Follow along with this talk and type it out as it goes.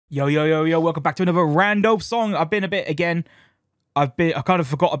Yo, yo, yo, yo, welcome back to another Randolph song. I've been a bit, again, I kind of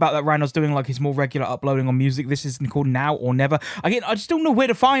forgot about that Randolph's doing like his more regular uploading on music. This is called Now or Never. Again, I just don't know where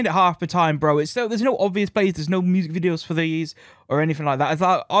to find it half the time, bro. There's no obvious place. There's no music videos for these or anything like that. It's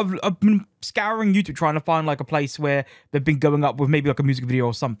like I've been scouring YouTube trying to find like a place where they've been going up with maybe like a music video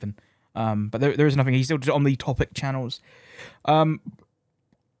or something. But there is nothing. He's still just on the topic channels.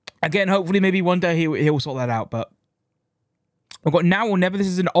 Again, hopefully maybe one day he'll sort that out, but I've got Now or Never. This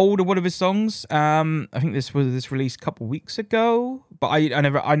is an older one of his songs. I think this was released a couple weeks ago, but I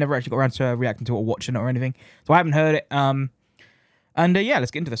never actually got around to reacting to it or watching it or anything, so I haven't heard it. Yeah, let's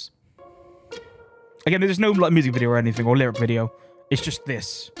get into this. Again, there's no like music video or anything or lyric video. It's just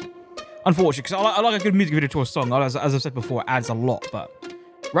this. Unfortunately, because I like a good music video to a song. As I've said before, it adds a lot. But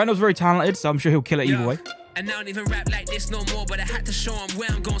Randall's very talented, so I'm sure he'll kill it either way. And I don't even rap like this no more, but I had to show him where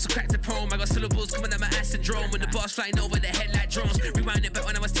I'm going, so crack the poem. I got syllables coming out my ass syndrome, when the bars flying over the head like drones. Rewind it back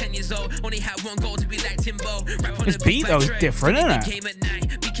when I was 10 years old, only had one goal to be like Timbo. This beat though is different, isn't it? Came at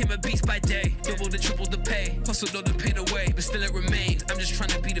night, became a beast by day, double the triple the pay, hustled all the pain away, but still it remains. I'm just trying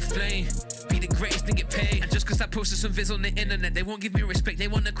to be the flame, be the greatest and get paid. And just cause I posted some vids on the internet, they won't give me respect, they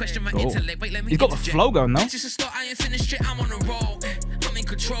want to question my intellect. Wait, let me. He's got the flow going though. Just a start, I ain't finished yet, I'm on a roll. I'm in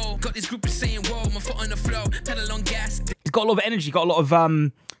control, got this group saying whoa, my foot on the flow, pedal on gas. He's got a lot of energy, got a lot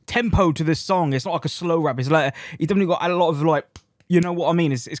of tempo to this song. It's not like a slow rap. It's like he's definitely got a lot of like, you know what I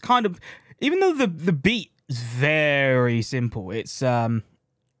mean? It's kind of, even though the beat is very simple, it's you know,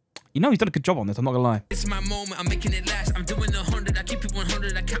 he's done a good job on this. I'm not gonna lie. It's my moment. I'm making it last. I'm doing 100. I keep it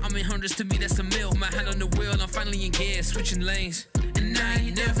 100. I count them in hundreds. To me, that's a mil. My hand on the wheel. I'm finally in gear, switching lanes. And I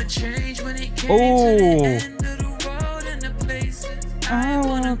never change when it came to the end of the road and the places I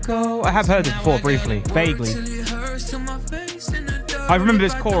wanna go. I have heard it before, briefly, vaguely. I remember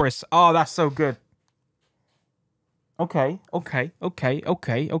this chorus. Oh, that's so good. Okay. Now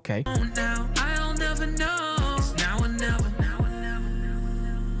I'll never know. It's now or never.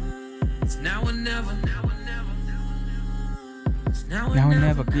 It's now or never. It's now or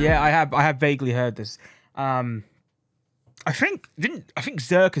never. Yeah, I have vaguely heard this. I think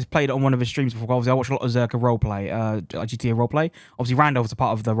Zerk has played it on one of his streams before. Obviously, I watch a lot of Zerk roleplay, GTA roleplay. Obviously, Randolph's a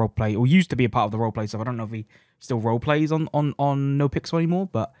part of the roleplay, or used to be a part of the roleplay, so I don't know if he still roleplays on No Pixel anymore,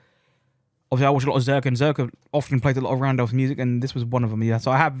 but obviously I watch a lot of Zerk, and Zerk often plays a lot of Randolph's music, and this was one of them, yeah.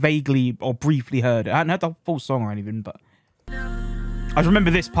 So I have vaguely or briefly heard it. I hadn't heard the full song or anything, but I just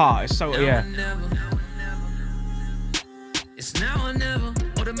remember this part. It's so, yeah. It's now or never.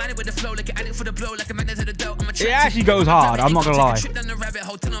 Automatic with the flow, like an addict for the blow, like a magnet to the dough. It actually goes hard, I'm not gonna lie. Trip down the rabbit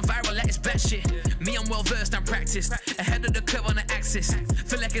hole, turn on viral, like it's bad shit. Me, I'm well versed, I'm practiced. Ahead of the curve on the axis.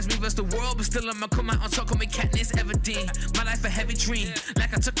 Feel like it's me versus the world, but still I'ma come out on top, call me Katniss Everdeen. My life a heavy dream,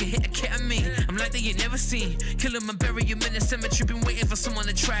 like I took a hit of ketamine. I'm like that you never seen. Kill him and bury him in the cemetery, been waiting for someone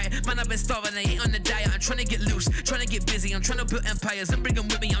to try it. Man, I've been starving, I ain't on the diet. I'm trying to get loose, trying to get busy. I'm trying to build empires and bring them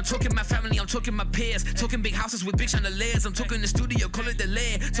with me. I'm talking my family, I'm talking my peers. Talking big houses with big chandeliers. I'm talking the studio, call it the lair.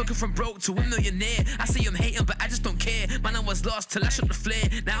 Talking from broke to a millionaire. I see him hating, but I just don't care. Man, I was lost till I shot the flare.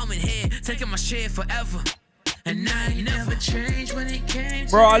 Now I'm in here, taking my share forever. And I never changed when it came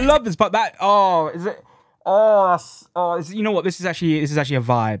to. Bro, I love this, but that, oh, is it? Oh, that's, you know what? This is actually a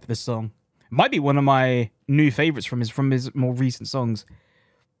vibe. This song it might be one of my new favorites from his more recent songs.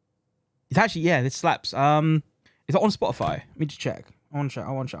 It's actually, yeah, this slaps. Is it on Spotify? Let me just check. I want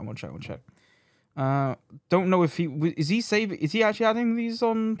to check. Don't know if is he actually adding these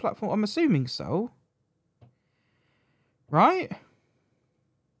on platform? I'm assuming so. Right?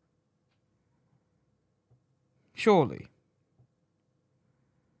 Surely.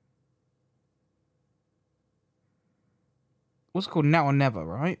 What's it called? Now or Never,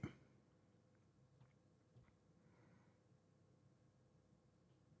 right?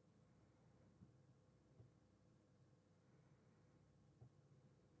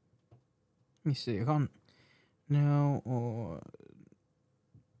 Let me see. I can't. No or.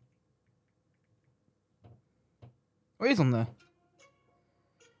 Oh, it is on there.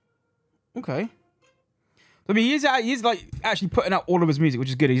 Okay. I mean, he's like actually putting out all of his music, which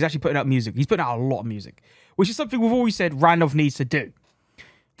is good. He's actually putting out music. He's putting out a lot of music, which is something we've always said Randolph needs to do.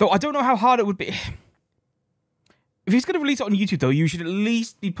 Though I don't know how hard it would be. If he's going to release it on YouTube, though, you should at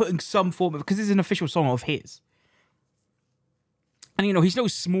least be putting some form of, because this is an official song of his. And, you know, he's no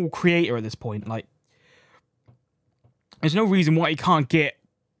small creator at this point. Like, there's no reason why he can't get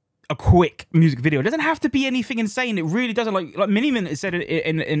a quick music video. It doesn't have to be anything insane. It really doesn't. Like Miniman said it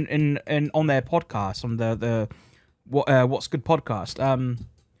in on their podcast, on the What's Good podcast.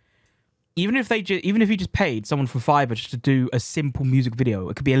 Even if he just paid someone from Fiverr just to do a simple music video,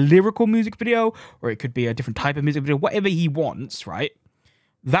 it could be a lyrical music video or it could be a different type of music video, whatever he wants, right?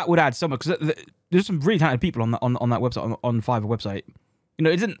 that would add so much, because there's some really talented people on that website, on Fiverr website. You know,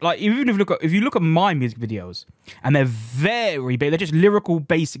 it isn't like, even if you look at my music videos, and they're very big, they're just lyrical,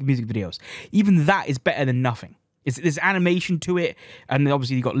 basic music videos. Even that is better than nothing. There's animation to it, and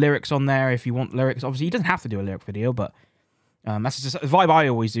obviously you got lyrics on there if you want lyrics. Obviously, you doesn't have to do a lyric video, but that's just a vibe I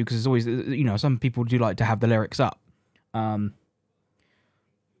always do, because it's always, you know, some people do like to have the lyrics up. And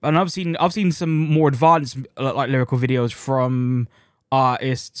I've seen some more advanced like lyrical videos from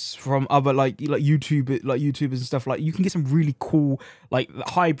artists, from other like YouTubers and stuff. Like, you can get some really cool like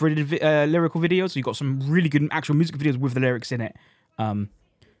hybrid lyrical videos. So you got some really good actual music videos with the lyrics in it.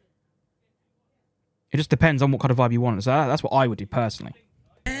 It just depends on what kind of vibe you want. So that's what I would do personally.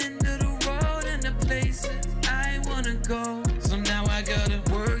 End of the road and the places I wanna go. So now I gotta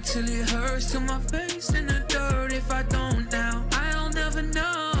work till it hurts, till my face in the dirt. If I don't now, I'll never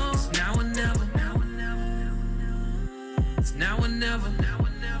know. It's now or never. It's now or never.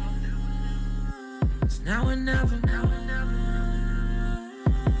 It's now or never.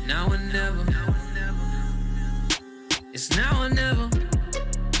 Now or never. It's now or never.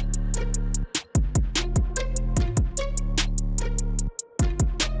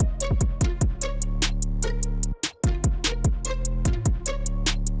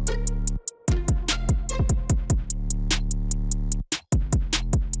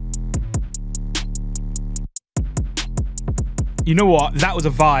 You know what? That was a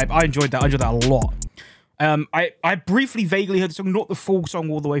vibe. I enjoyed that. I enjoyed that a lot. I briefly, vaguely heard the song, not the full song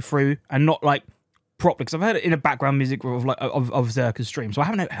all the way through, and not like properly, because I've heard it in a background music of like of Zerka's stream, so I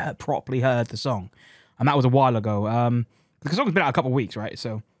haven't properly heard the song, and that was a while ago. The song's been out a couple of weeks, right?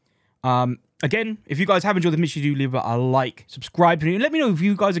 So, again, if you guys have enjoyed the mission, do leave a like, subscribe to me, and let me know if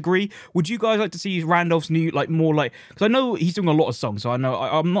you guys agree. Would you guys like to see Randolph's new, like, more like, because I know he's doing a lot of songs, so I know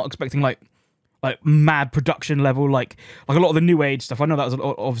I'm not expecting like mad production level, like a lot of the new age stuff. I know that was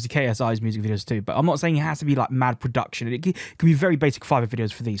obviously KSI's music videos too, but I'm not saying it has to be like mad production. It can be very basic Fiverr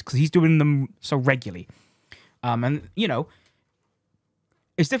videos for these, because he's doing them so regularly. And you know,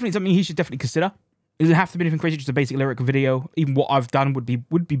 it's definitely something he should definitely consider. It doesn't have to be anything crazy, just a basic lyric video. Even what I've done would be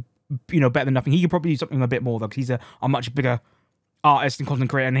you know, better than nothing. He could probably do something a bit more though, because he's a much bigger artist and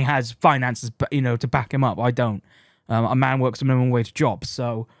content creator, and he has finances, you know, to back him up. I don't. A man works a minimum wage job,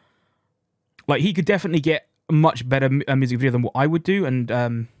 so. Like, he could definitely get a much better music video than what I would do, and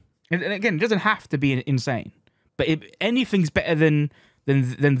again, it doesn't have to be insane, but anything's better than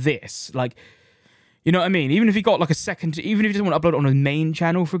this. Like, you know what I mean? Even if he got like a second, even if he doesn't want to upload it on his main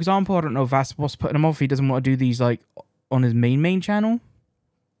channel, for example, I don't know if that's what's putting him off. He doesn't want to do these like on his main channel.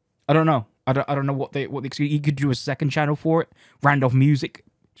 I don't know. I don't know what he could do a second channel for it. Randolph Music,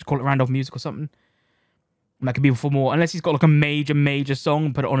 just call it Randolph Music or something. And that could be for more, unless he's got like a major song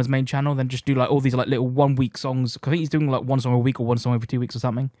and put it on his main channel, then just do like all these like little 1 week songs. I think he's doing like one song a week or one song every 2 weeks or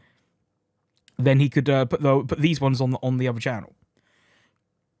something. Then he could put these ones on the other channel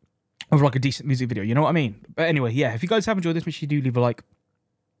of like a decent music video. You know what I mean? But anyway, yeah. If you guys have enjoyed this, make sure you do leave a like,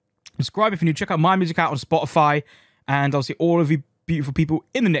 subscribe if you're new. Check out my music out on Spotify, and I'll see all of you beautiful people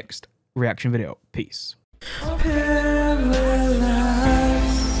in the next reaction video. Peace.